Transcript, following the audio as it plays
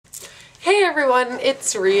Hey everyone,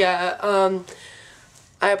 it's Rhea.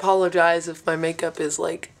 I apologize if my makeup is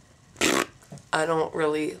like,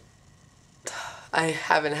 I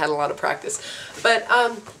haven't had a lot of practice. But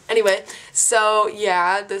anyway, so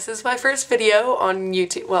yeah, this is my first video on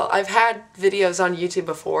YouTube. Well, I've had videos on YouTube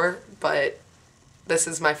before, but this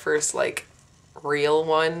is my first like real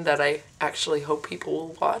one that I actually hope people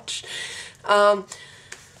will watch.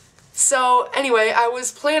 So anyway, I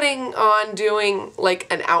was planning on doing like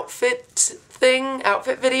an outfit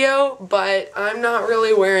video, but I'm not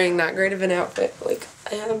really wearing that great of an outfit. Like,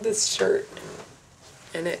 I have this shirt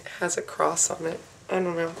and it has a cross on it. I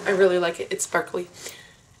don't know. I really like it. It's sparkly.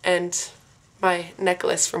 And my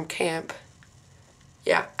necklace from camp.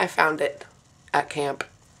 Yeah, I found it at camp.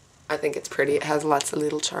 I think it's pretty. It has lots of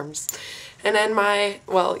little charms. And then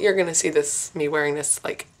well, you're gonna see me wearing this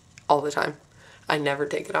like all the time. I never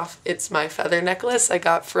take it off. It's my feather necklace I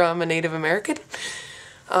got from a Native American.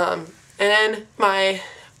 And then my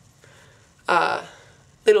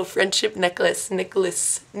little friendship necklace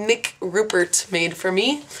Nick Rupert made for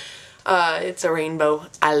me. It's a rainbow.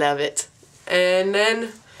 I love it. And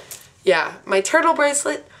then, yeah, my turtle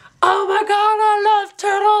bracelet. Oh my god, I love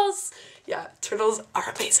turtles! Yeah, turtles are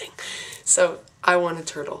amazing. So, I want a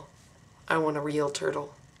turtle. I want a real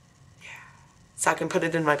turtle. So I can put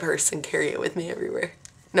it in my purse and carry it with me everywhere.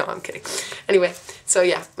 No, I'm kidding. Anyway, so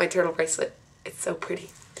yeah, my turtle bracelet. It's so pretty.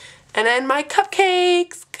 And then my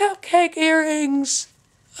cupcakes! Cupcake earrings!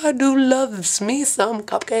 I do love me some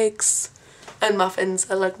cupcakes. And muffins.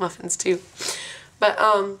 I like muffins too. But,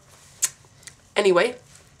 anyway.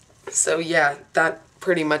 So yeah, that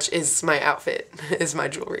pretty much is my outfit, is my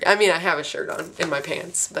jewelry. I mean, I have a shirt on and my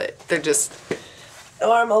pants, but they're just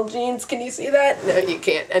normal jeans. Can you see that? No, you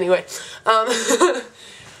can't. Anyway,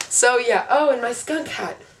 so yeah. Oh, and my skunk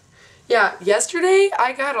hat. Yeah, yesterday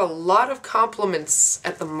I got a lot of compliments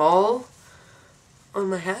at the mall on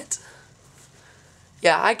my hat.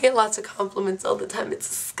 Yeah, I get lots of compliments all the time. It's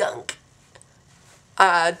a skunk.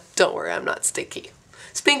 Don't worry, I'm not stinky.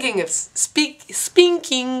 Speaking of speaking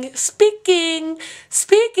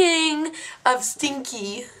of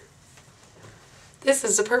stinky, this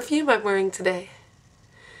is the perfume I'm wearing today.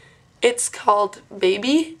 It's called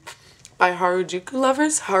Baby by Harajuku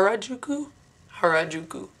lovers. Harajuku.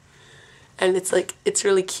 And it's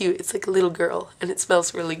really cute. It's like a little girl and it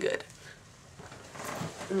smells really good.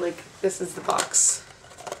 And like, this is the box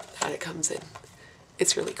that it comes in.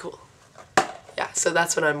 It's really cool. Yeah, so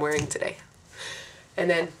that's what I'm wearing today. And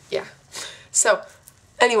then, yeah. So,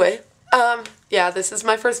 anyway, yeah, this is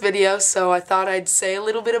my first video, so I thought I'd say a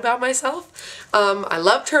little bit about myself. I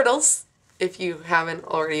love turtles. If you haven't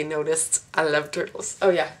already noticed, I love turtles. Oh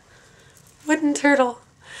yeah. Wooden turtle.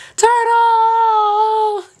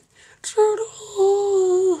 Turtle!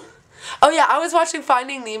 Turtle! Oh yeah, I was watching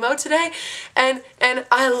Finding Nemo today, and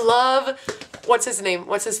I love, what's his name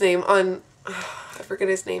on, I forget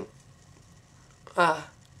his name.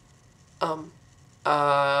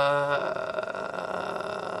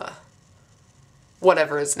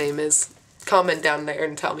 Whatever his name is. Comment down there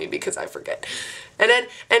and tell me because I forget. And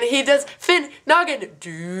he does Finn Noggin.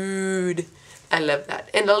 Dude. I love that.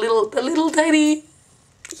 And the little tiny,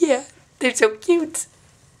 yeah, they're so cute.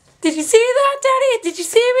 Did you see that, Daddy? Did you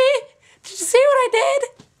see me? Did you see what I did?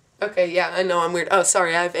 Okay, yeah, I know I'm weird. Oh,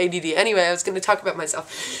 sorry, I have ADD. Anyway, I was going to talk about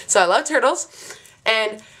myself. So I love turtles,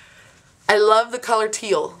 and I love the color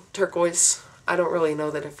teal, turquoise. I don't really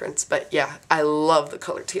know the difference, but yeah, I love the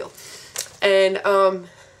color teal. And,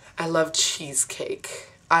 I love cheesecake.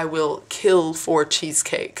 I will kill for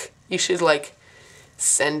cheesecake. You should, like,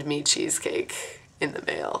 send me cheesecake in the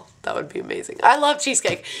mail. That would be amazing. I love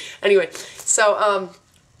cheesecake. Anyway, so,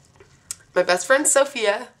 my best friend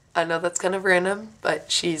Sophia, I know that's kind of random,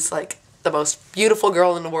 but she's, like, the most beautiful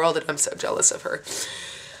girl in the world, and I'm so jealous of her.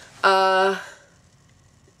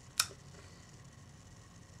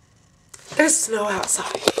 There's snow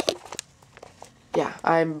outside. Yeah,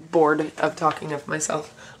 I'm bored of talking of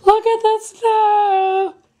myself. Look at the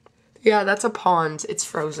snow! Yeah, that's a pond. It's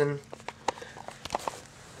frozen.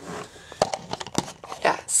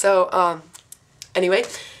 Yeah, so, anyway.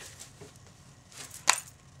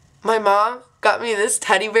 My mom got me this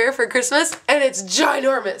teddy bear for Christmas, and it's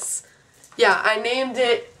ginormous! Yeah, I named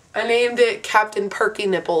it Captain Perky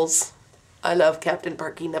Nipples. I love Captain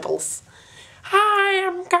Perky Nipples. Hi,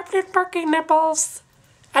 I'm Captain Perky Nipples.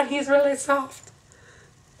 And he's really soft.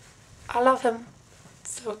 I love him.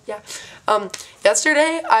 So, yeah.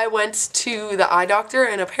 Yesterday I went to the eye doctor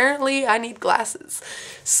and apparently I need glasses.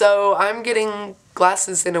 So I'm getting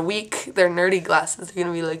glasses in a week. They're nerdy glasses. They're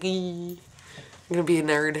gonna be like, eee. I'm gonna be a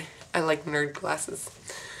nerd. I like nerd glasses.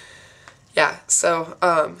 Yeah, so,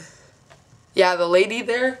 Yeah, the lady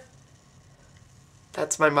there.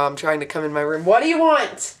 That's my mom trying to come in my room. What do you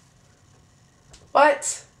want?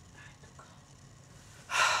 What?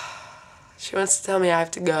 She wants to tell me I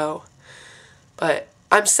have to go. But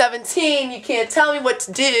I'm 17. You can't tell me what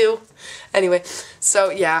to do. Anyway, so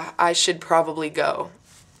yeah, I should probably go.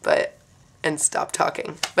 And stop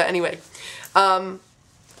talking. But anyway,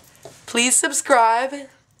 please subscribe.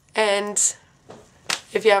 And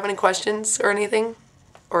if you have any questions or anything,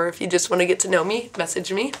 or if you just want to get to know me,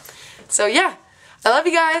 message me. So yeah, I love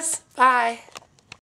you guys. Bye.